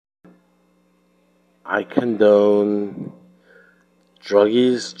I condone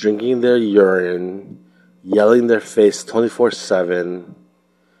druggies drinking their urine, yelling their face 24/7,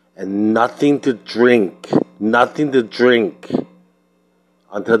 and nothing to drink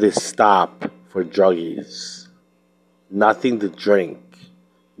until they stop for druggies. Nothing to drink.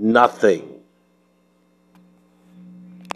 Nothing.